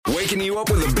Waking you up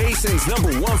with the Basin's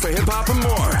 #1 for hip-hop and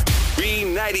more.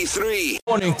 B93.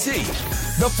 Morning Tea.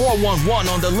 The 411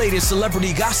 on the latest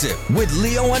celebrity gossip with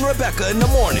Leo and Rebecca in the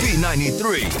morning.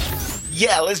 B93.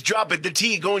 Yeah, let's drop it. The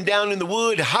tea going down in the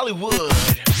wood, Hollywood.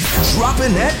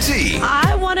 Dropping that tea.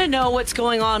 I want to know what's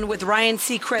going on with Ryan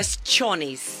Seacrest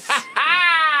chonies.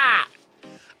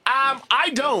 I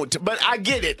don't, but I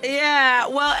get it. Yeah,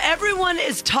 well, everyone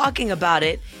is talking about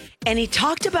it. And he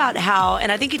talked about how,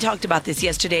 and I think he talked about this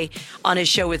yesterday on his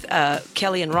show with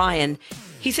Kelly and Ryan.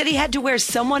 He said he had to wear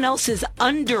someone else's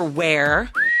underwear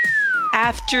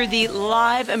after the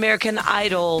live American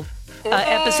Idol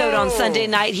episode on Sunday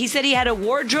night. He said he had a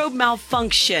wardrobe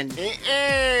malfunction.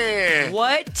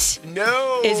 What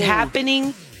is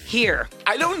happening here?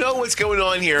 I don't know what's going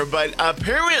on here, but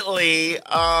apparently,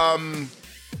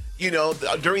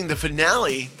 during the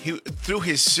finale, through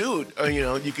his suit,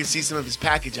 you can see some of his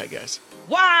package, I guess.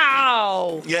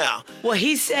 Wow. Yeah. Well,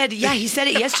 he said it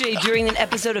yesterday during an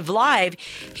episode of Live.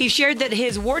 He shared that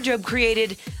his wardrobe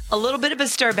created a little bit of a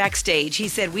stir backstage. He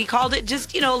said, we called it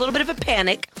just, a little bit of a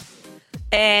panic.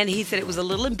 And he said it was a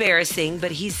little embarrassing,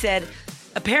 but he said,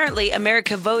 apparently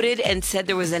America voted and said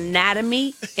there was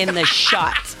anatomy in the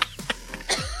shot.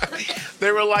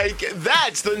 They were like,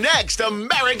 that's the next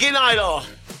American Idol.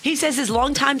 He says his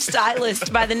longtime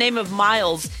stylist by the name of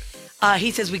Miles,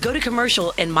 he says, we go to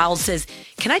commercial and Miles says,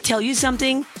 can I tell you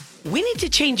something? We need to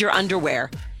change your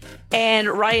underwear. And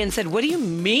Ryan said, what do you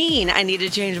mean I need to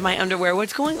change my underwear?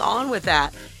 What's going on with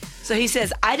that? So he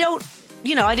says, I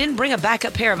didn't bring a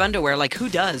backup pair of underwear. Like, who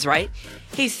does, right?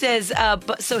 He says,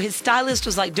 so his stylist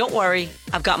was like, don't worry,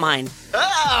 I've got mine. So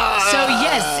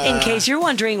yes, in case you're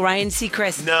wondering, Ryan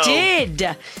Seacrest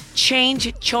did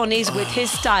change chonies with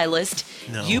his stylist.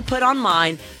 No. You put on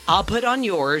mine, I'll put on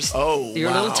yours. Oh,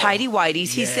 your little tighty whities.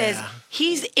 He says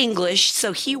he's English,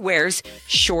 so he wears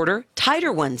shorter,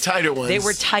 tighter ones. They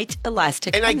were tight,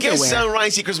 elastic and underwear. I guess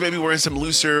Ryan Seacrest maybe wearing some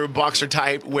looser boxer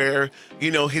type where,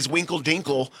 his winkle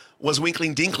dinkle was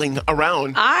winkling dinkling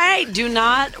around. I do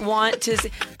not want to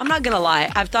see. I'm not going to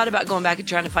lie. I've thought about going back and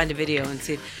trying to find a video and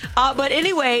see. But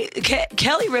anyway,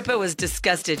 Kelly Ripa was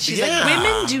disgusted. She's like,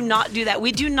 women do not do that.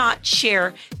 We do not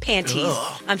share panties.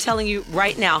 Ugh. I'm telling you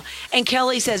right now. And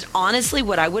Kelly says, honestly,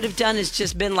 what I would have done is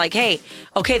just been like, hey,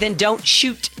 okay, then don't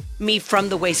shoot me from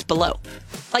the waist below.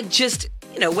 Like, just...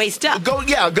 waist up. Go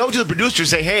to the producer and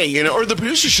say, hey, or the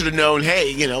producer should have known,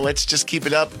 hey, let's just keep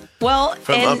it up. Well,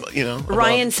 Ryan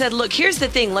above. said, look, here's the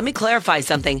thing. Let me clarify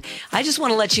something. I just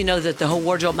want to let you know that the whole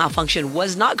wardrobe malfunction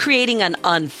was not creating an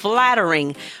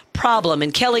unflattering problem.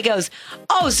 And Kelly goes,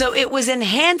 oh, so it was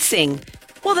enhancing.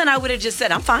 Well, then I would have just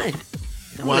said, I'm fine.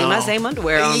 Wow. Leave my same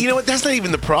underwear on. You know what? That's not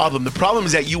even the problem. The problem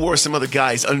is that you wore some other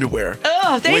guy's underwear.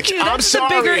 Oh, thank you. That's the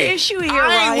bigger issue here,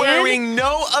 Ryan. I'm wearing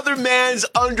no other man's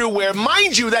underwear.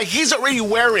 Mind you, that he's already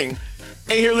wearing.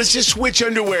 And here, let's just switch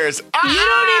underwears. You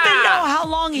don't even know how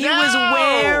long he was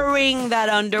wearing that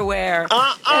underwear.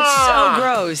 That's so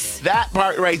gross. That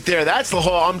part right there, that's the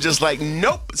whole, I'm just like,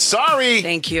 nope, sorry.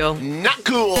 Thank you. Not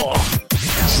cool.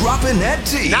 Dropping that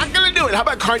tea. Not gonna do it. How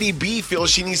about Cardi B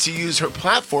feels she needs to use her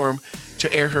platform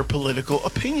to air her political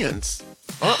opinions?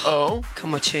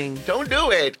 Ka-ching. Don't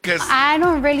do it, because I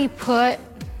don't really put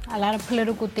a lot of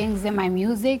political things in my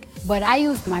music, but I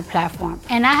use my platform.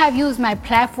 And I have used my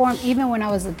platform even when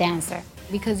I was a dancer,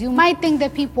 because you might think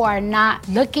that people are not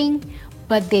looking,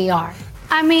 but they are.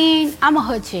 I mean, I'm a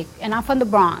hood chick and I'm from the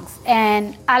Bronx,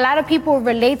 and a lot of people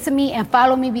relate to me and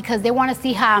follow me because they want to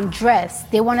see how I'm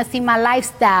dressed. They want to see my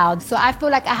lifestyle. So I feel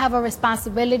like I have a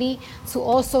responsibility to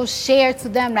also share to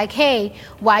them, like, hey,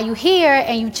 while you're here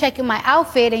and you're checking my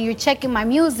outfit and you're checking my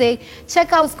music,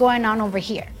 check out what's going on over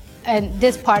here in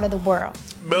this part of the world.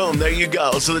 Boom, there you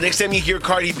go. So the next time you hear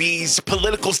Cardi B's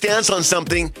political stance on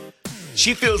something,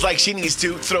 she feels like she needs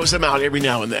to throw some out every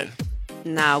now and then.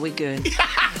 Nah, we good.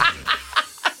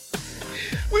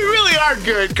 We really are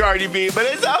good, Cardi B, but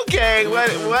it's okay.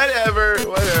 Whatever.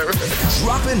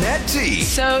 Dropping that tea.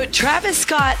 So Travis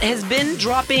Scott has been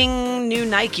dropping new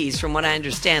Nikes, from what I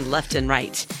understand, left and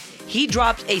right. He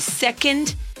dropped a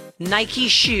second Nike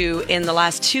shoe in the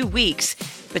last 2 weeks,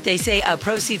 but they say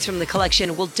proceeds from the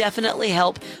collection will definitely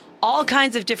help all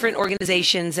kinds of different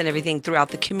organizations and everything throughout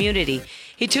the community.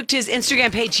 He took to his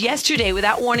Instagram page yesterday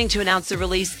without warning to announce the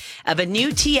release of a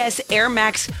new TS Air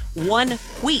Max 1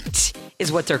 Wheat,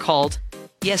 is what they're called.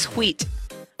 Yes, wheat.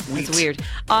 That's weird.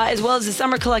 As well as a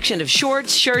summer collection of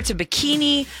shorts, shirts, a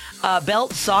bikini,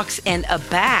 belt, socks, and a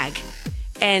bag.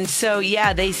 And so,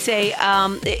 yeah, they say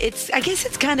I guess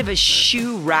it's kind of a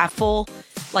shoe raffle,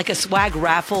 like a swag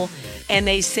raffle. And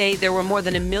they say there were more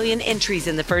than 1 million entries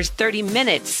in the first 30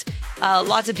 minutes.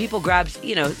 Lots of people grabbed,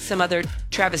 some other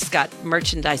Travis got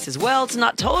merchandise as well. It's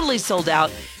not totally sold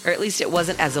out, or at least it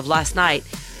wasn't as of last night.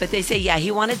 But they say, yeah,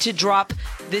 he wanted to drop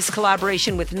this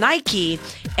collaboration with Nike,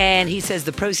 and he says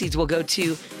the proceeds will go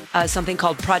to something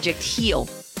called Project Heal.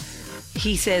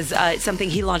 He says it's something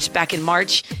he launched back in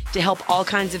March to help all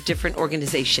kinds of different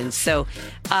organizations. So,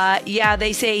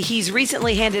 they say he's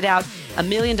recently handed out $1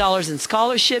 million in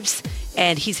scholarships,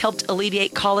 and he's helped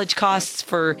alleviate college costs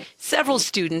for several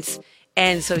students.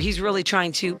 And so he's really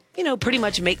trying to, pretty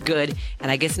much make good.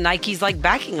 And I guess Nike's like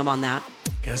backing him on that.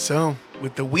 Guess so.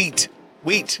 With the wheat.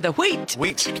 The wheat.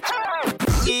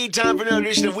 Time for another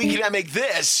edition of We Cannot Make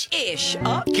This. Ish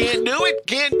up. Can't do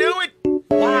it.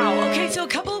 Wow. Okay, so a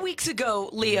couple of weeks ago,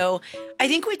 Leo, I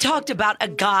think we talked about a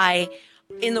guy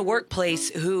in the workplace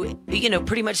who,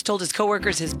 pretty much told his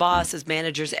coworkers, his boss, his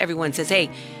managers, everyone says, hey,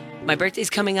 my birthday's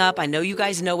coming up. I know you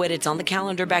guys know it. It's on the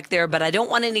calendar back there, but I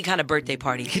don't want any kind of birthday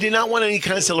party. He did not want any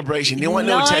kind of celebration. He didn't want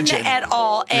no attention. None at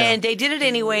all. And they did it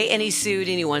anyway, and he sued,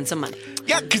 and he won some money.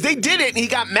 Yeah, because they did it, and he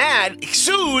got mad, he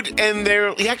sued, and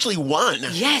he actually won.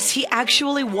 Yes, he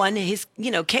actually won his,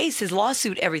 case, his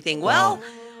lawsuit, everything. Well,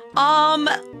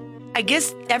 I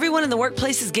guess everyone in the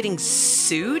workplace is getting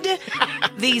sued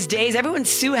these days. Everyone's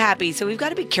sue happy, so we've got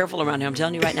to be careful around here. I'm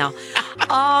telling you right now.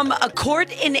 A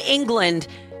court in England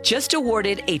just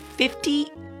awarded a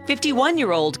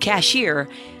 51-year-old cashier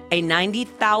a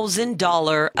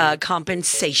 $90,000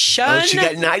 compensation. Oh, she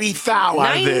got $90,000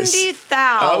 out of this.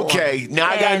 $90,000. Okay, now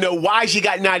I got to know why she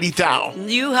got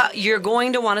 $90,000. You're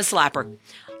going to want to slap her.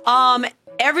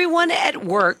 Everyone at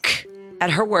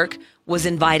her work, was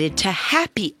invited to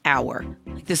happy hour.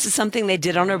 This is something they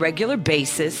did on a regular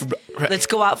basis. Let's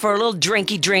go out for a little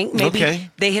drinky drink. Maybe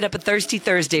they hit up a Thirsty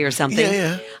Thursday or something.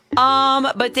 Yeah.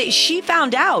 But she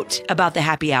found out about the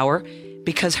happy hour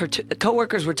because her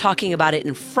coworkers were talking about it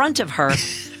in front of her,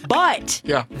 but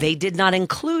they did not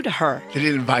include her.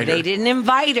 They didn't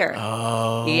invite her.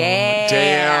 Oh, yeah.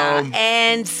 Damn.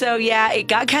 And so, it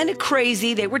got kind of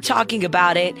crazy. They were talking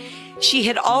about it. She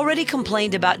had already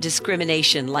complained about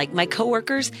discrimination, like my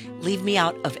coworkers leave me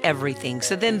out of everything.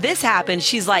 So then this happened.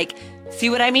 She's like, see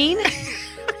what I mean?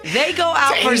 They go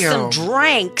out for some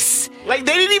drinks. Like,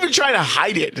 they didn't even try to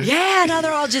hide it. Yeah, now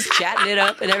they're all just chatting it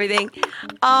up and everything.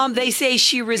 They say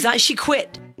she resigned. She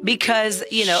quit because,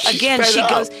 again, she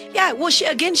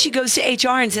goes to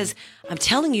HR and says, I'm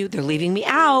telling you, they're leaving me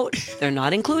out. They're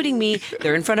not including me.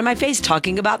 They're in front of my face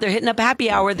talking about they're hitting up happy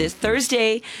hour this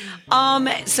Thursday.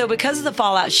 So because of the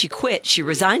fallout, she quit. She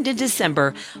resigned in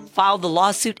December, filed the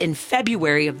lawsuit in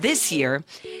February of this year.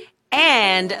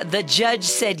 And the judge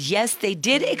said, yes, they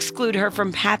did exclude her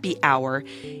from happy hour.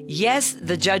 Yes,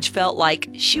 the judge felt like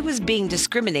she was being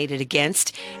discriminated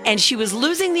against and she was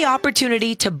losing the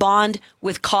opportunity to bond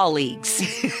with colleagues.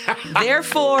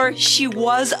 Therefore, she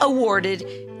was awarded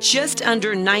just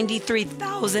under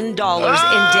 $93,000 in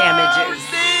damages.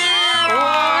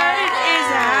 What is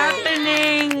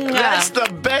happening? That's the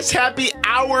best happy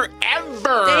hour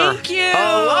ever. Thank you.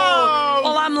 Hello.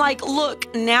 Well, I'm like,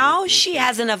 look, now she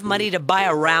has enough money to buy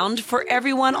a round for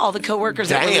everyone, all the coworkers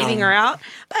that were leaving her out.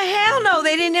 But hell no,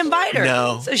 they didn't invite her.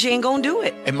 No. So she ain't gonna do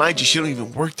it. And mind you, she don't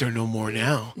even work there no more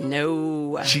now.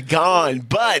 No. She gone,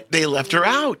 but they left her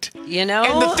out. And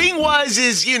the thing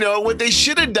is, what they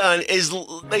should have done is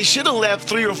they should have left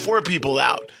 3 or 4 people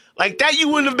out. Like that, you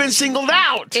wouldn't have been singled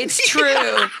out. It's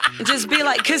true. Just be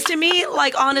like, because to me,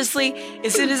 like, honestly,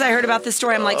 as soon as I heard about this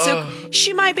story, I'm like, so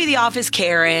she might be the office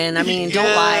Karen. I mean, don't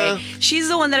lie. She's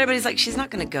the one that everybody's like, she's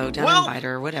not going to go down and invite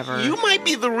her or whatever. You might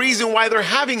be the reason why they're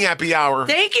having happy hour.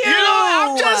 Thank you.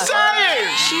 I'm just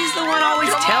saying. She's the one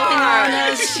always telling on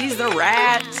us. She's the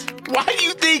rat. Why do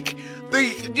you think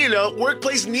the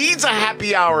workplace needs a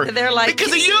happy hour? They're like,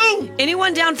 because of you.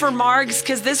 Anyone down for Margs?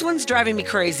 Because this one's driving me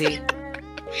crazy.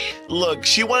 Look,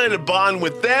 she wanted to bond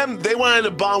with them. They wanted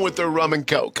to bond with their rum and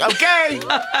coke. Okay?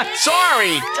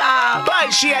 Sorry. Stop.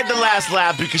 But she had the last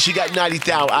laugh because she got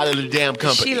 90,000 out of the damn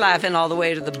company. She laughing all the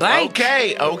way to the bank.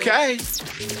 Okay. Hey.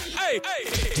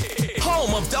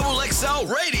 Home of Double XL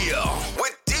Radio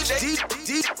with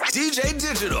DJ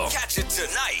Digital. Catch it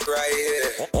tonight right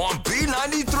here on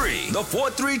B93. The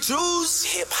 432's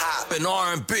hip hop and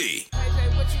R&B.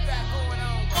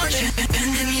 Turn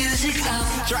the music up.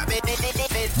 Drop it.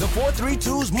 The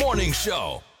 432's morning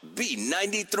show.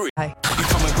 B93. Hi. You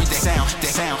coming with that sound.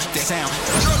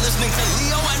 You're listening to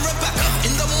Leo and Rebecca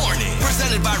in the morning.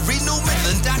 Presented by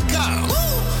RenewMidland.com.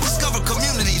 Discover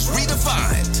communities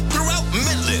redefined throughout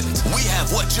Midland. We have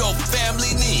what your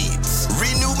family needs.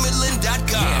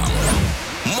 RenewMidland.com.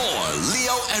 More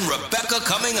Leo and Rebecca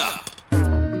coming up.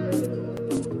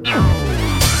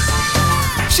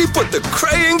 She put the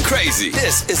cray in crazy.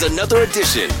 This is another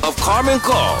edition of Carmen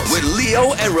Calls with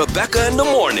Leo and Rebecca in the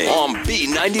morning on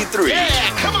B93. Yeah,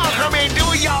 come on, Carmen, do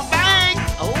your thing.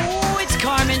 Oh, it's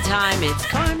Carmen time. It's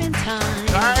Carmen time.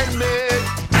 Carmen.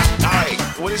 All right,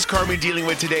 what is Carmen dealing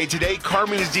with today? Today,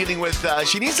 Carmen is dealing with,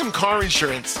 she needs some car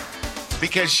insurance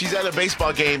because she's at a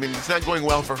baseball game and it's not going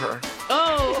well for her.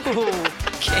 Oh, okay.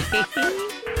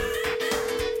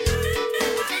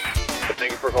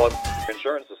 Thank you for calling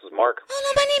insurance. This is Mark.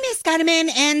 Hello, my name is Carmen,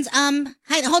 and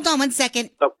hi, hold on one second.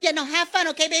 Oh. Yeah, no, have fun,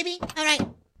 okay, baby? All right,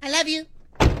 I love you.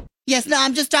 Yes, no,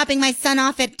 I'm just dropping my son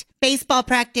off at baseball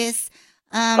practice,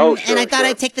 and I thought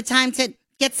I'd take the time to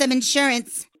get some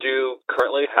insurance. Do you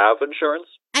currently have insurance?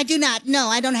 I do not. No,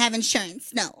 I don't have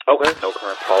insurance. No. Okay, no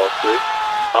current policy.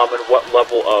 And what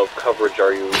level of coverage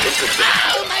are you interested in?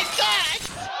 Oh my gosh!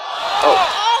 Oh,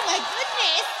 Oh my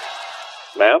goodness!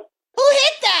 ma'am? Who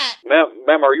hit that?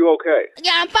 Ma'am, are you okay?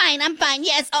 Yeah, I'm fine.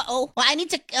 Yes. Well, I need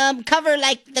to cover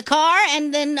like the car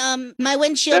and then my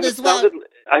windshield Ma'am, as well.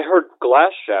 I heard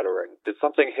glass shattering. Did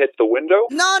something hit the window?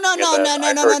 No. I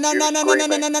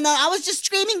I was just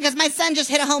screaming because my son just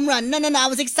hit a home run. No. I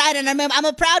was excited. I'm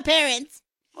a proud parent.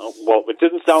 Oh, well, it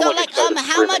didn't sound So like like, excited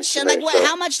how much? screaming to me, Like, so-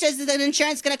 how much does the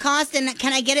insurance gonna cost? And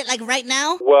can I get it like right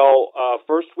now? Well,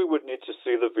 first we would need to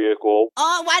see the vehicle.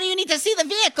 Oh, why do you need to see the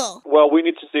vehicle? Well, we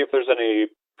need to see if there's any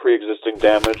pre-existing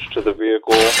damage to the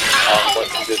vehicle. What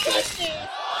condition it...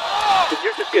 Did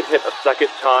you just get hit a second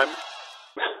time?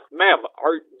 Ma'am,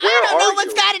 where I don't know are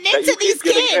what's you gotten that into you keep these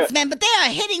getting kids, hit? man, but they are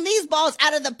hitting these balls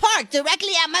out of the park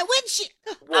directly at my windshield.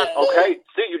 Well, okay,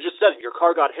 see, you just said it. Your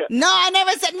car got hit. No, I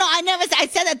never said. I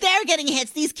said that they're getting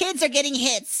hits. These kids are getting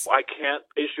hits. I can't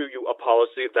issue you a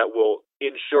policy that will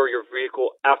insure your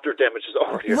vehicle after damage has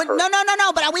already What? occurred. No.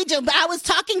 But we do. But I was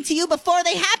talking to you before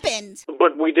they happened.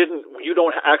 But we didn't. You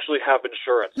don't actually have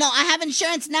insurance. No, I have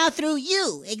insurance now through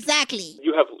you. Exactly.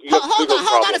 You have. Hold legal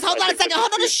on a problems. second. I think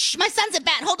Hold on. we- Shh, my son's at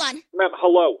bat. Hold on. Ma'am,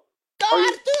 hello. Go, Are you-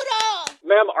 Arturo.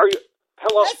 Ma'am, are you?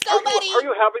 Hello. Let's go, buddy. Are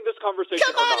you having this conversation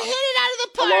Come or on, not? hit it out of the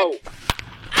park. Hello.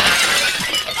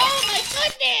 Oh my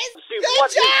goodness. See, Good what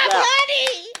is job, that?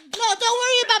 honey. No, don't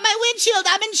worry about my windshield.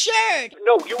 I'm insured.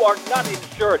 No, you are not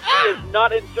insured. He is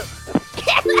not insured.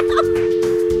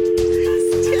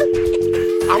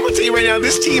 I'm going to tell you right now,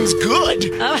 this team's good.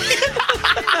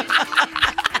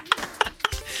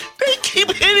 They keep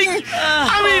hitting.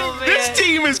 This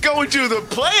team is going to the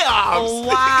playoffs.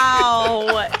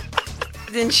 Wow.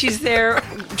 Then she's there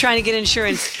trying to get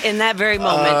insurance in that very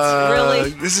moment. Really?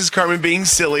 This is Carmen being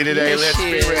silly today. Yes, Let's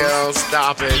she be is. real.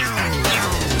 Stop it.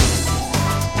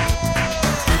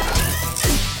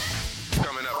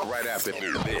 Coming up right after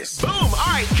this. Boom. All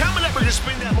right, coming up, we're going to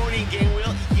spin that morning game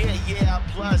wheel. Yeah.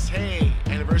 Plus, hey,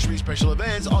 anniversary, special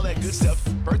events, all that good stuff.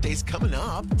 Birthdays coming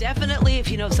up. Definitely, if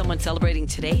you know someone celebrating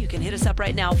today, you can hit us up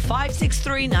right now.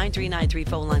 563-9393.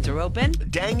 Phone lines are open.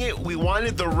 Dang it, we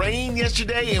wanted the rain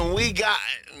yesterday and we got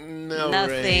no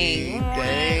Nothing. rain.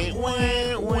 Dang,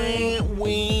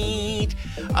 wait.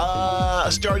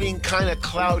 Starting kind of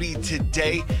cloudy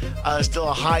today. Still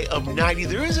a high of 90.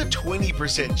 There is a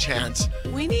 20% chance.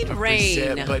 We need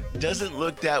rain. But doesn't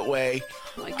look that way.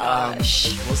 Oh my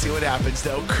gosh. We'll see what happens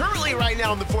though. Currently right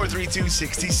now on the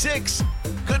 432-66.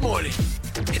 Good morning.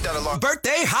 Hit that alarm.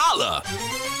 Birthday Holla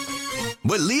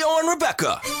with Leo and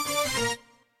Rebecca.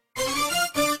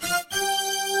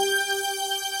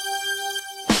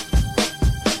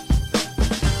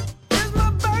 It's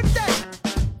my birthday.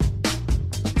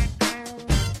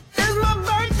 It's my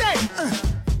birthday.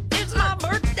 It's my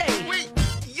birthday. Wait,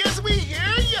 yes, we hear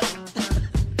you.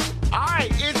 All right,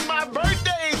 it's my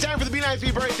birthday. Time for the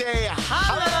B93 birthday.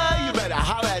 Holla. You better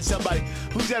holla at somebody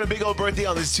who's got a big old birthday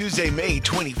on this Tuesday, May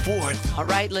 24th. All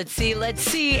right, let's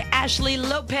see. Ashley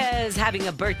Lopez having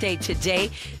a birthday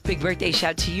today. Big birthday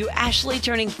shout to you. Ashley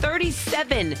turning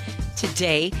 37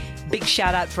 today. Big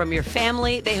shout out from your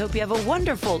family. They hope you have a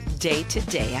wonderful day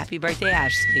today. Happy birthday,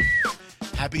 Ashley.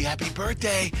 Happy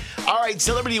birthday. All right,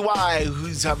 Celebrity Y,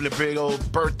 who's having a big old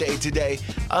birthday today.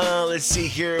 Let's see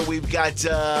here. We've got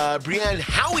Brienne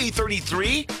Howie,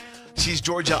 33. She's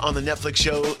Georgia on the Netflix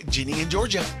show Ginny and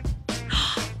Georgia.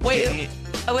 Wait, Ginny,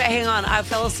 hang on. I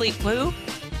fell asleep. Who?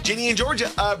 Ginny and Georgia.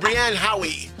 Brienne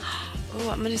Howie. Oh,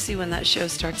 I'm going to see when that show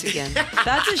starts again.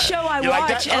 That's a show I You like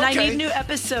watch, that? and I Okay. need new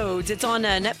episodes. It's on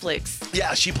Netflix.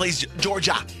 Yeah, she plays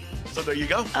Georgia. So there you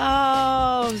go.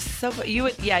 Oh, so you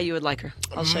would like her.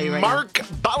 I'll show you right Mark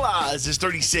Ballas is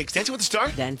 36. Dancing with the Star?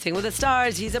 now. Dancing with the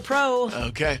Stars. He's a pro.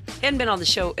 Okay. He hadn't been on the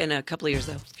show in a couple of years,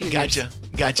 though. Few years.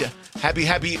 Gotcha.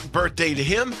 Happy birthday to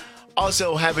him.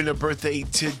 Also having a birthday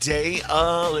today.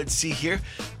 Let's see here.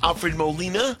 Alfred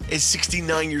Molina is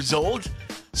 69 years old.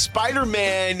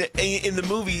 Spider-Man in the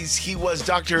movies, he was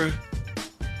Dr.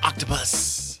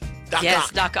 Octopus. Doc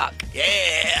Ock. Yeah.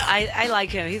 I like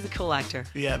him. He's a cool actor.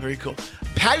 Yeah, very cool.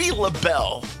 Patti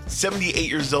LaBelle, 78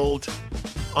 years old.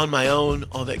 On My Own,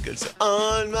 all that good stuff.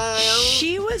 On My Own.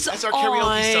 She was That's our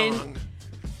karaoke song.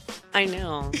 I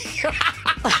know.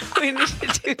 We need to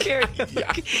do karaoke.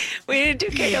 Yeah. We need to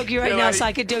do karaoke right now so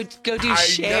I could go do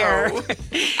Cher.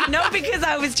 No, because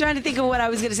I was trying to think of what I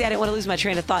was going to say. I didn't want to lose my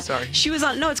train of thought. Sorry. She was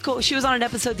on. No, it's cool. She was on an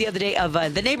episode the other day of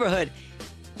The Neighborhood.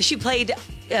 She played.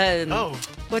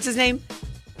 What's his name?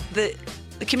 The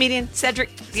comedian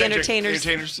Cedric, the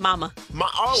entertainer's mama.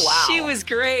 Oh wow. She was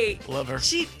great. Love her.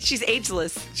 She's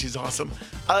ageless. She's awesome.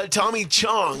 Tommy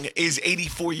Chong is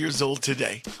 84 years old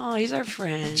today. Oh, he's our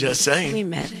friend. Just saying. We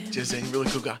met him. Just saying, really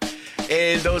cool guy.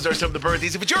 And those are some of the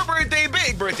birthdays. If it's your birthday,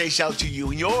 big birthday shout to you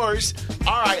and yours.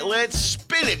 All right, let's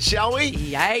spin it, shall we?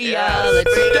 Yeah,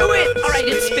 let's do it. All right,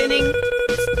 it's spinning.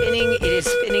 It is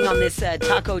spinning on this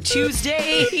Taco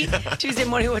Tuesday. Tuesday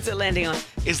morning, what's it landing on?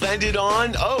 It's landed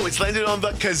on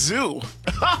the Kazoo.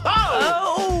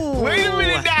 Oh! Wait a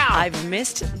minute now. I've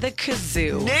missed the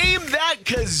Kazoo. Name that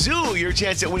Kazoo. Your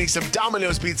chance at winning some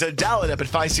Domino's Pizza. Dial it up at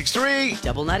 563.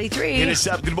 Double 93. Hit us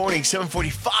up. Good morning.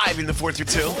 745 in the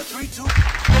 432.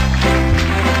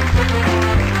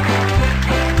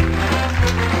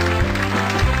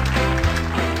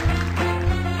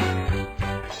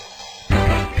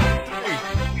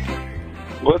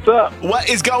 What's up? What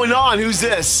is going on? Who's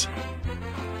this?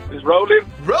 Is Roland?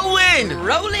 Roland!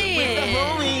 Rolling!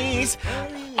 Homies.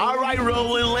 All right,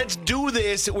 Roland, let's do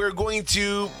this. We're going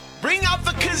to bring out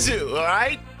the Kazoo, all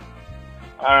right?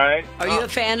 All right. Are you a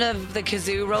fan of the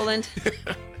Kazoo, Roland?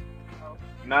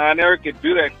 Nah, I never could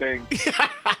do that thing.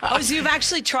 Oh, so you've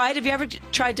actually tried? Have you ever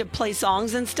tried to play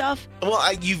songs and stuff?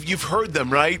 Well, you've heard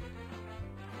them, right?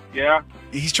 Yeah.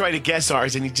 He's trying to guess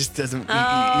ours, and he just doesn't.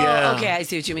 Oh, okay. I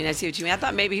see what you mean. I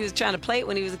thought maybe he was trying to play it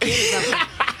when he was a kid or something.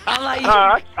 I'm like,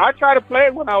 I tried to play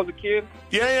it when I was a kid.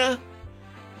 Yeah,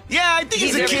 I think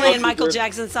he's a kid. Playing Michael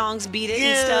Jackson songs, Beat It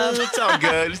and stuff. It's all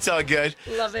good. It's all good.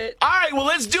 Love it. All right, well,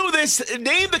 let's do this.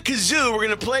 Name the Kazoo. We're going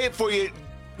to play it for you.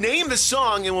 Name the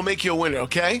song, and we'll make you a winner,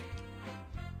 okay?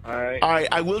 All right. All right,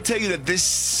 I will tell you that this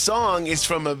song is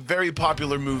from a very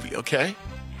popular movie, okay?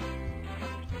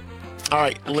 All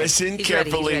right, listen He's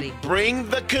carefully. ready. Bring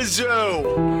the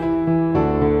Kazoo.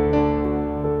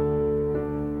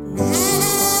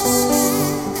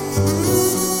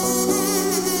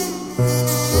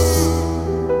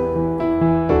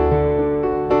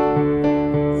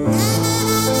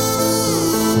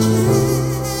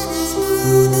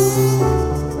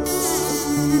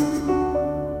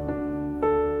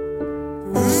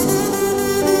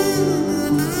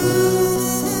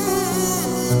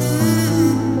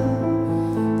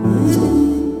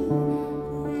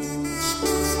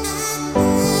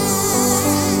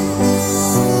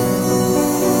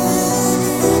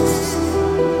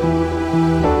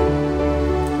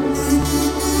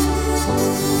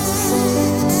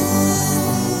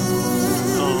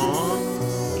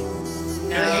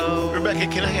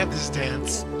 Rebecca, can I have this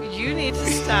dance? You need to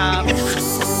stop.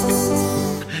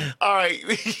 All right.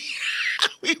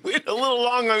 We went a little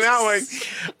long on that one.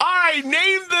 All right,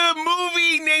 name the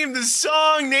movie, name the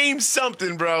song, name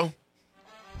something, bro.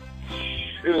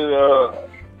 I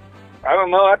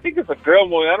don't know. I think it's a girl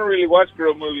movie. I don't really watch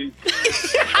girl movies.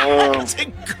 It's a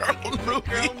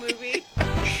girl movie.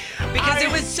 Because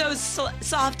it was so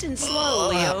soft and slow,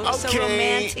 Leo. So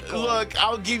romantic. Look,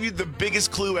 I'll give you the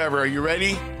biggest clue ever. Are you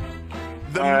ready?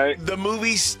 All right. The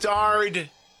movie starred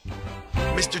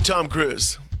Mr. Tom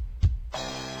Cruise.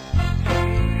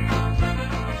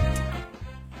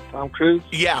 Tom Cruise?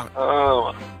 Yeah.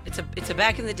 It's a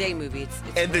back in the day movie.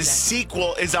 And the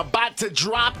sequel is about to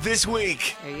drop this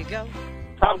week. There you go.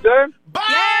 Top Gun? Bang!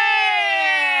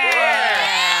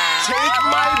 Yeah! Take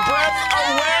my breath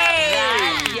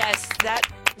away. Yes, that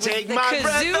was Take the my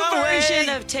breath Kazoo away. version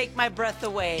of Take My Breath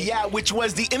Away. Yeah, which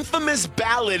was the infamous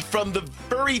ballad from the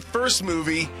very first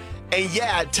movie. And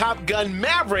yeah, Top Gun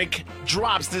Maverick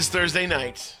drops this Thursday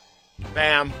night.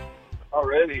 Bam.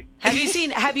 Already. Have you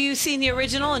seen the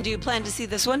original, and do you plan to see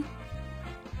this one?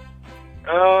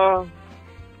 Yeah,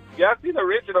 I've seen the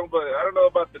original, but I don't know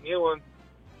about the new one.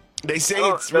 They say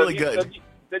it's really good.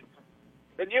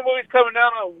 The new movies coming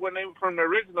out from the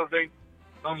original thing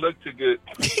don't look too good.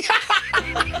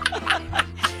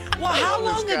 Well, how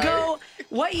long ago,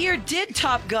 what year did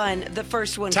Top Gun, the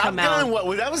first one, come out? Top Gun,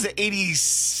 what? That was the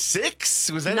 86?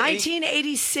 Was that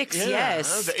 1986, Yeah, yes.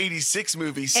 that was the 86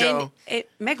 movie. So And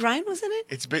Meg Ryan was in it?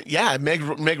 it's been,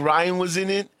 Meg Ryan was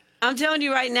in it. I'm telling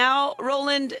you right now,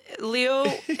 Roland, Leo,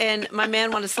 and my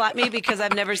man want to slap me because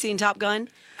I've never seen Top Gun.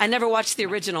 I never watched the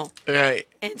original. Right.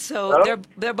 And so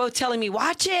they're both telling me,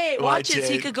 watch it,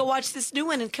 so you could go watch this new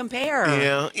one and compare.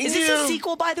 Yeah. Is this a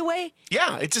sequel, by the way?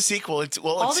 Yeah, it's a sequel. It's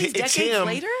decades him.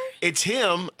 later? It's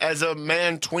him as a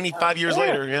man 25 years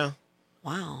later, yeah.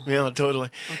 Wow. Yeah, totally.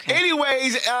 Okay.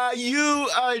 Anyways, you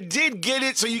did get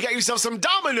it, so you got yourself some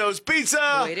Domino's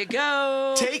pizza. Way to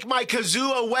go. Take my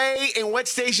Kazoo away, and what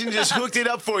station just hooked it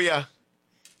up for you?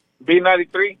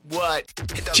 B93.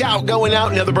 What? Shout going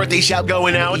out. Another birthday shout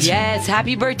going out. Yes.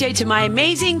 Happy birthday to my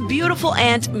amazing, beautiful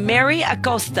aunt, Mary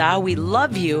Acosta. We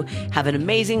love you. Have an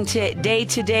amazing day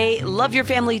today. Love your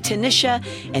family, Tanisha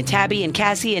and Tabby and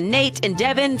Cassie and Nate and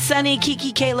Devin, Sunny,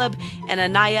 Kiki, Caleb, and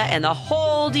Anaya and the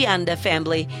whole Deanda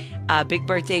family. Big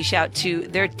birthday shout to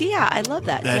their tia. I love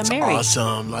that. That's Mary.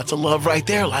 awesome. Lots of love right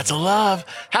there. Lots of love.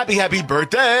 Happy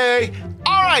birthday.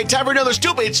 All right, time for another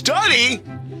stupid study.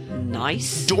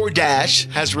 Nice.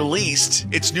 DoorDash has released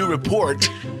its new report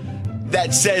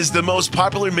that says the most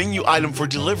popular menu item for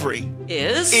delivery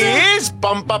is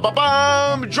bum bum bum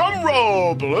bum. Drum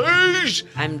roll, please.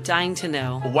 I'm dying to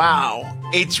know. Wow,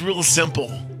 it's real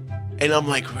simple, and I'm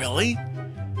like, really?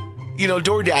 You know,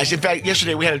 DoorDash. In fact,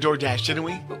 yesterday we had a DoorDash, didn't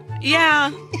we?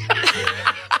 Yeah.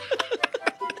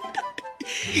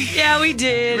 Yeah, we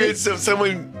did.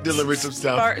 Someone delivered some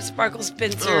stuff. Sparkle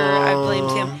Spencer, I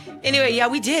blamed him. Anyway, yeah,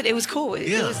 we did. It was cool.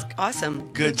 It was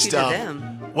awesome. Good Thank stuff. You to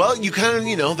them. Well, you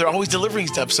kind of, they're always delivering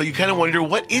stuff, so you kind of wonder,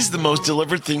 what is the most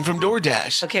delivered thing from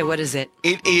DoorDash? Okay, what is it?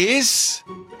 It is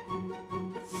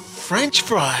French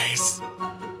fries.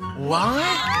 What?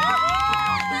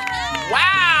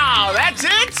 Wow, that's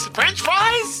it? French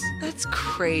fries? That's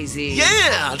crazy.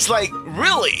 Yeah, it's like,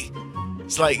 really?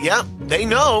 It's like, yeah, they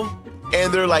know.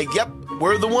 And they're like, yep,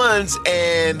 we're the ones.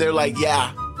 And they're like,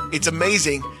 yeah, it's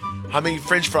amazing how many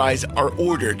French fries are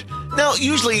ordered. Now,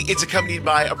 usually it's accompanied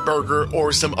by a burger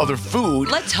or some other food.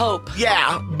 Let's hope.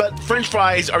 Yeah, but French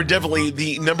fries are definitely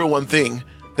the number one thing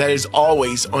that is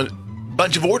always on a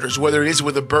bunch of orders, whether it is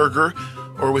with a burger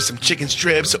or with some chicken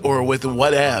strips or with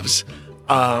whatevs.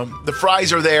 The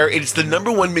fries are there. It's the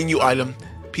number one menu item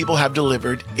people have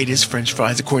delivered. It is French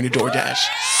fries, according to DoorDash.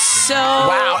 So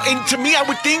wow, and to me, I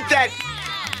would think that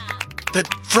the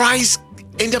fries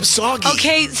end up soggy.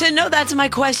 Okay, so no, that's my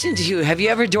question to you. Have you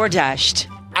ever DoorDashed?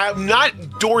 I'm not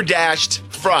DoorDashed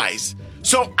fries.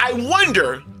 So I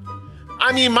wonder,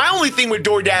 I mean, my only thing with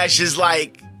DoorDash is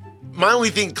like, my only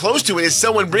thing close to it is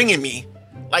someone bringing me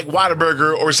like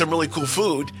Whataburger or some really cool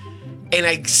food, and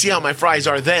I see how my fries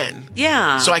are then.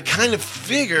 Yeah. So I kind of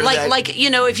figure like, you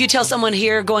know, if you tell someone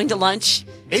here going to lunch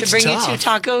to bring you 2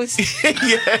 tacos.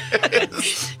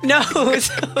 Yes. No.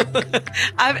 So,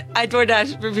 I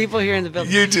DoorDash for people here in the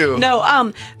building. You do.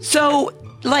 No. So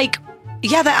like,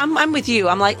 yeah, I'm with you.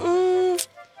 I'm like,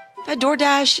 that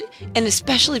DoorDash and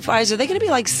especially fries, are they going to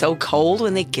be like so cold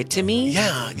when they get to me?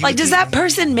 Yeah. Like, does that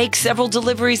person make several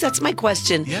deliveries? That's my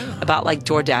question. Yeah. About like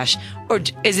DoorDash, or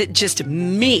is it just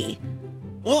me?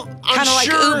 Well, kind of like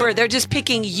Uber, they're just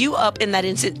picking you up in that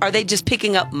instant. Are they just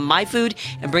picking up my food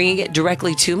and bringing it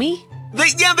directly to me? They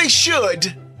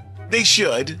should. They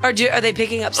should. Or are they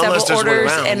picking up several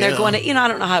orders and they're going to, I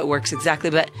don't know how it works exactly,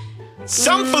 but.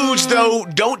 Some foods, though,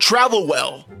 don't travel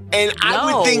well. And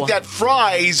I would think that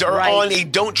fries are on a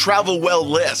don't travel well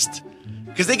list.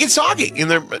 Because they get soggy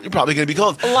and they're probably going to be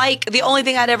cold. Like, the only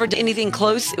thing I'd ever do anything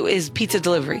close is pizza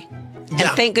delivery. Yeah.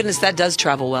 And thank goodness that does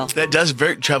travel well. That does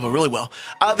travel really well.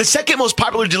 The second most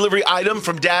popular delivery item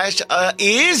from Dash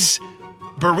is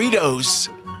burritos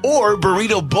or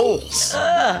burrito bowls.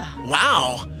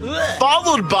 Wow.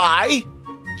 Followed by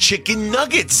chicken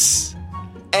nuggets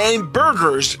and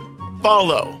burgers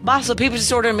follow. Boss, so people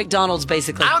just order McDonald's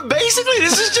basically. Basically,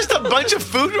 this is just a bunch of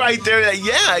food right there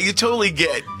that, you totally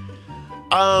get.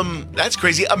 That's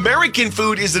crazy. American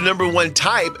food is the number one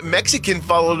type. Mexican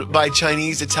followed by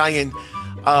Chinese, Italian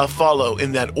follow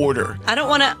in that order. I don't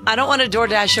want to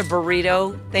DoorDash a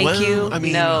burrito. Thank you. I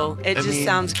mean, no, it just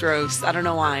sounds gross. I don't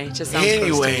know why. It just sounds gross.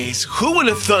 Anyways, who would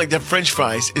have thought that French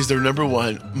fries is their number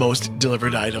one most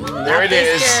delivered item? There it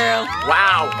is. Girl.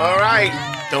 Wow. All right.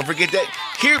 Don't forget that.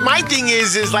 Here, my thing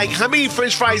is like, how many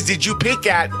French fries did you pick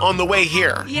at on the way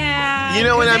here? Yeah. You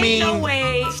know what I mean? No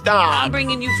way. Stop. I'm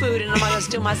bringing you food and I'm not going to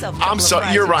steal myself. I'm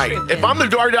sorry. You're right. If I'm the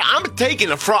DoorDash, I'm taking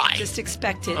a fry. Just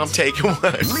expect it. I'm taking one.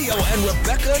 Leo and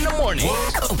Rebecca in the morning.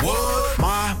 What?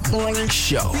 My morning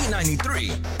show. B93.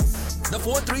 The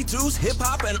 432's hip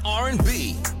hop and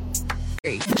R&B.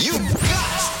 You got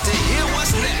to hear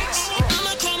what's next.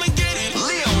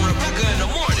 Leo and Rebecca in the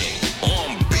morning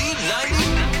on B93.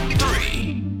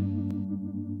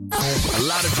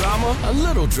 lot of drama, a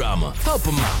little drama. Help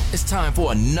them out. It's time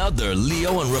for another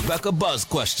Leo and Rebecca Buzz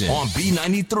question on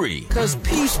B93. Cause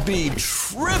peace be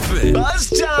trippin'. Buzz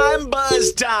time,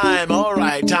 buzz time. All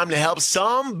right, time to help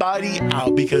somebody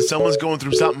out because someone's going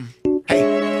through something.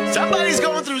 Hey, somebody's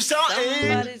going through something.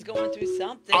 Somebody's going through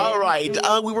something. All right,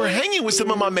 we were hanging with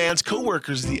some of my man's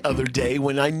coworkers the other day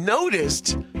when I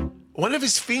noticed one of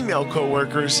his female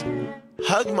coworkers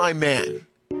hug my man.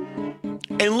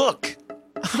 And look,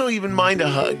 I don't even mind a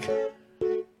hug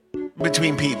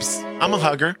between peeps. I'm a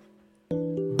hugger.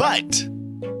 But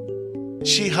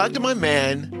she hugged my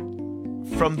man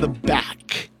from the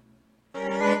back.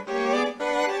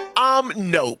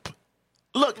 Nope.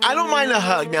 Look, I don't mind a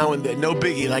hug now and then, no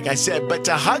biggie, like I said, but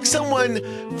to hug someone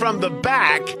from the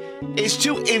back is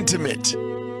too intimate,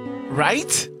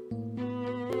 right?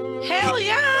 Hell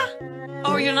yeah.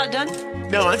 Oh, you're not done?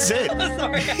 No, that's it.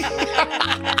 Sorry.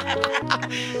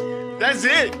 That's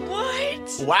it.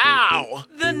 What? Wow.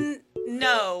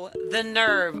 The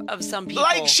nerve of some people.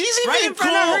 Like, she's even right in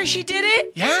front cool. of her, she did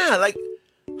it? Yeah, like,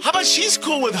 how about she's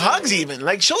cool with hugs even?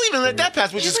 Like, she'll even let that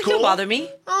pass, which She's is like, cool. don't bother me.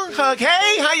 Oh, hug.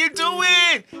 Hey, how you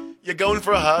doing? You're going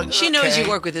for a hug? She knows Okay. you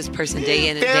work with this person day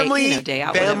in and Family, day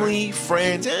out. family, whatever.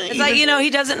 friends. It's like, he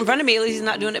does it in front of me. At least he's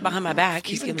not doing it behind my back.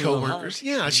 He's even giving me a little hug. coworkers.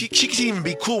 Yeah, she can even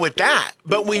be cool with that.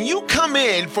 But when you come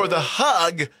in for the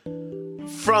hug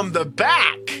from the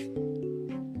back,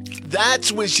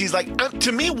 that's when she's like,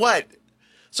 to me, what?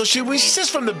 So when she says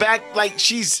from the back, like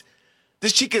this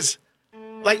chick is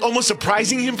like almost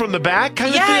surprising him from the back kind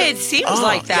of thing? Yeah, it seems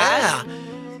like that. Yeah.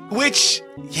 Which,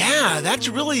 that's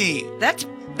really... That's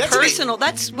That's personal.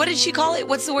 That's, what did she call it?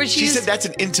 What's the word she used? She said that's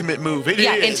an intimate move. It is.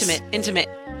 Yeah, intimate.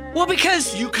 Well,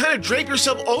 because... You kind of drape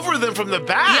yourself over them from the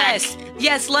back.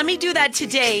 Yes, let me do that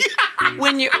today.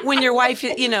 when your wife,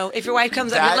 if your wife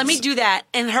comes up, let me do that.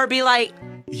 And her be like,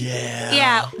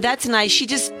 yeah, that's nice. She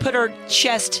just put her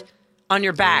chest on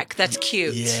your back. That's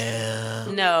cute. Yeah.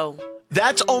 No.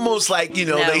 That's almost like,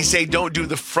 No. they say don't do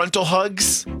the frontal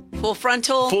hugs. Full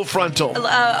frontal? Full frontal.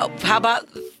 How about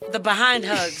the behind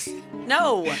hugs?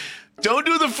 No. Don't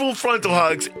do the full frontal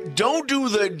hugs. Don't do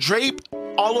the drape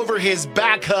all over his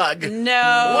back hug.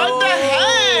 No. What the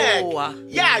heck?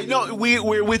 Yeah, no,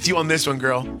 we're with you on this one,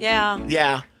 girl. Yeah.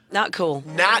 Yeah. Not cool.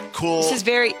 Not cool. This is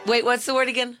very... Wait, what's the word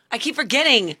again? I keep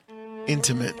forgetting.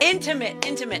 Intimate. Intimate.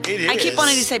 It I keep is.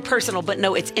 wanting to say personal, but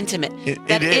no, it's intimate. It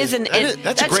is.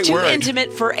 That's a great too word.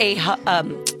 intimate for a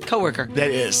coworker.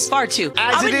 That is. Far too.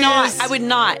 As it is. I would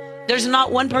not. There's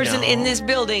not one person in this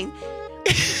building,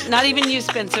 not even you,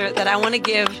 Spencer, that I want to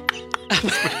give.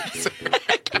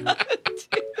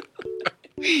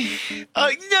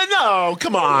 No,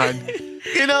 come on.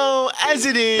 As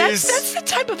it is. That's the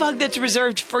type of hug that's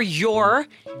reserved for your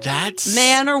That's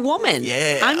man or woman.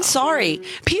 Yeah. I'm sorry.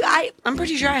 I'm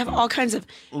pretty sure I have all kinds of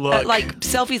Look. like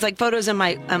selfies, like photos in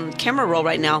my camera roll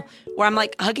right now, where I'm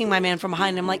like hugging my man from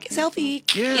behind. And I'm like, selfie.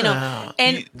 Yeah.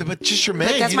 But just your man.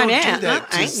 But that's you my don't man. do that.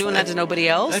 I ain't doing that to nobody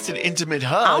else. That's an intimate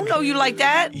hug. I don't know you like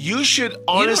that. You should don't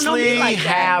know me honestly like that.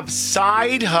 have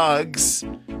side hugs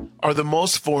are the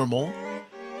most formal.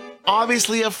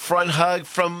 Obviously, a front hug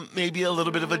from maybe a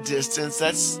little bit of a distance.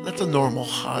 That's a normal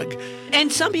hug.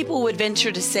 And some people would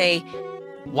venture to say,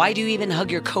 why do you even hug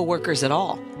your coworkers at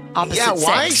all? Opposite Yeah,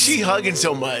 why sex. is she hugging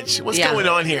so much? What's Yeah. going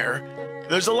on here?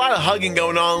 There's a lot of hugging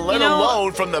going on, let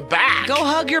alone from the back. Go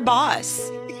hug your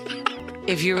boss.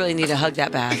 If you really need a hug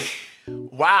that bad.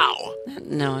 Wow.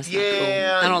 No, it's not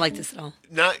Yeah. cool. I don't like this at all.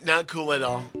 Not cool at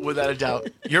all, without a doubt.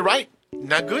 You're right.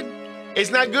 Not good. It's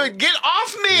not good. Get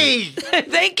off me!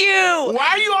 Thank you. Why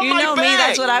are you on my back? You know me.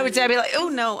 That's what I would say. I'd be like, oh,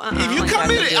 no. If you come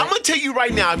in, I'm going to tell you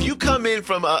right now, if you come in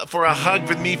for a hug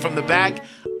with me from the back,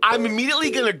 I'm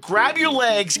immediately going to grab your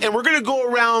legs and we're going to go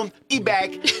around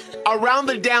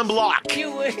the damn block.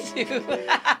 You would too.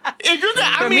 If you're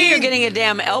gonna, For me, you're getting a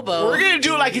damn elbow. We're going to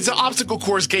do it like it's an obstacle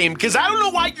course game because I don't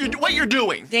know what you're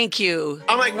doing. Thank you.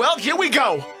 I'm like, well, here we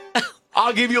go.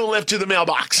 I'll give you a lift to the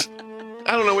mailbox.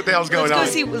 I don't know what the hell's going on.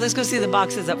 Let's go see the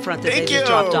boxes up front that Thank they just you.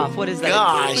 dropped off. What is that?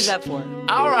 Gosh. What was that for?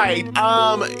 All right.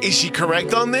 Is she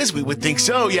correct on this? We would think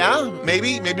so, yeah?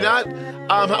 Maybe not.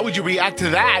 How would you react to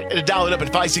that? Dial it up at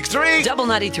 563. Double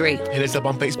 93. Hit us up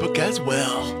on Facebook as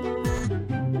well.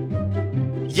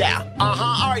 Yeah.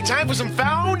 All right, time for some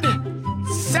found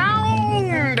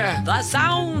sound. The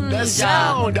sound. The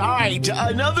sound. All right.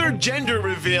 Another gender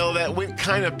reveal that went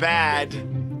kind of bad.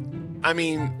 I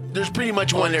mean, there's pretty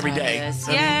much one every day. Yes.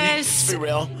 I mean, let's be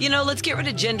real. Let's get rid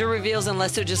of gender reveals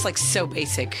unless they're just like so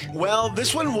basic. Well,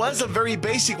 this one was a very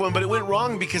basic one, but it went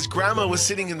wrong because Grandma was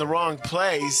sitting in the wrong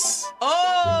place.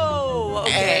 Oh,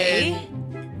 okay.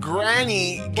 And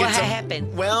Granny gets What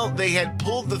happened? Well, they had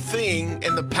pulled the thing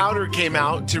and the powder came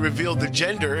out to reveal the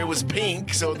gender. It was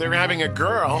pink, so they're having a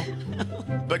girl.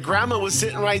 But Grandma was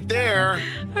sitting right there.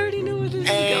 I already know where this is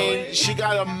And going. she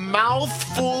got a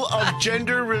mouthful of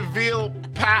gender reveal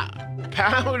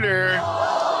powder.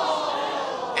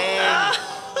 And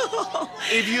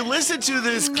if you listen to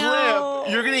this clip,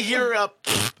 you're going to hear a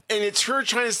and it's her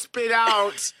trying to spit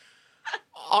out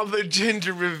all the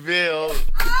gender reveal.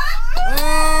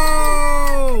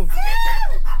 Oh!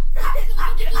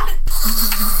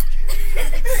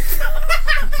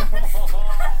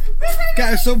 Get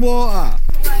her some water.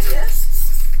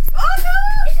 Oh no!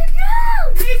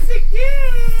 It's a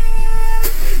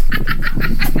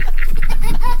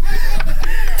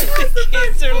The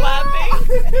kids are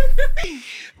laughing.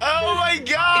 Oh my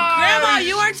God! Grandma,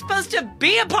 you aren't supposed to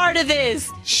be a part of this.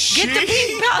 Get the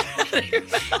pink powder out of your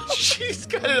mouth. She's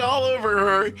got it all over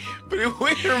her, but it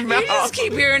went in her mouth. You just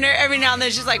keep hearing her every now and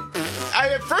then. She's like,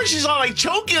 At first she's all like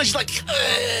choking, and she's like,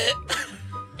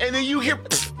 and then you hear,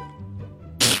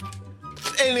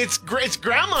 and it's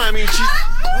Grandma. I mean, she's.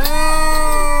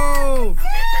 Oh!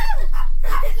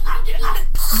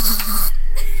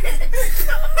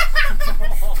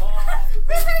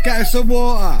 Get her some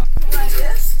water.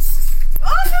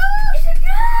 Oh no!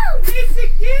 It's a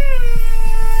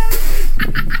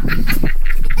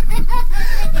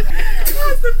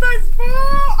That's the best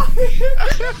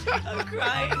part! I'm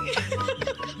crying.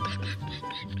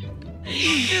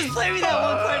 Just play me that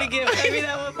one part again. Play me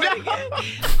that one part again.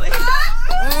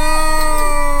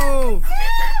 Oh!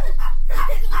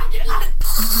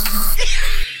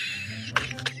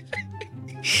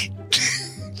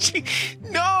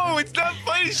 No, it's not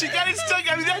funny. She got it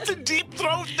stuck. I mean, that's a deep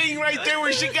throat thing right there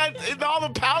where she got all the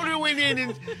powder went in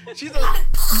and she's like.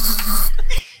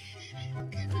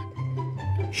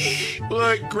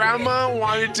 Look, Grandma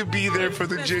wanted to be there for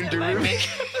the gender reveal.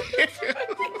 That's the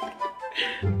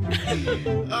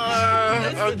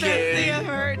best thing Okay. I've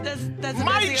heard. That's the best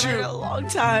Mind thing I've heard in you, a long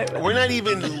time. We're not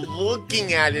even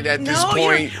looking at it at this No,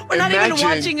 point. we're not even Imagine.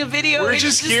 watching a video. We're It's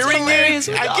just just hearing hilarious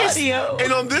it. with I guess. audio.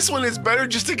 And on this one, it's better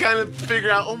just to kind of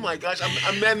figure out. Oh my gosh,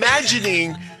 I'm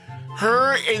imagining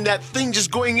her and that thing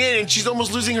just going in, and she's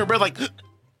almost losing her breath. Like,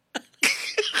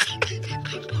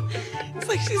 It's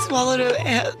like she swallowed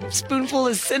a spoonful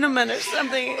of cinnamon or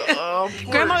something. oh,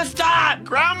 poor Grandma, stop!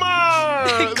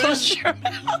 Grandma. Close your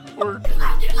mouth. Poor-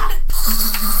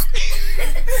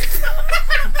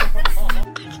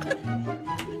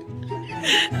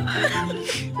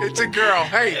 It's a girl.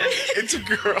 Hey, it's a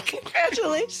girl.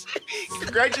 Congratulations.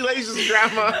 Congratulations,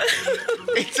 Grandma.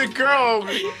 It's a girl.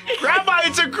 Grandma,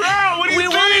 it's a girl. What do you We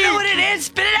think? want to know what it is.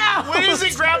 Spit it out. What is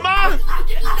it, Grandma?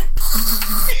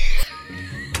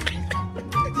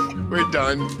 We're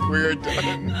done. We're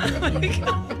done.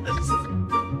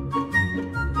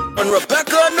 On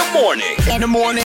Rebecca in the morning.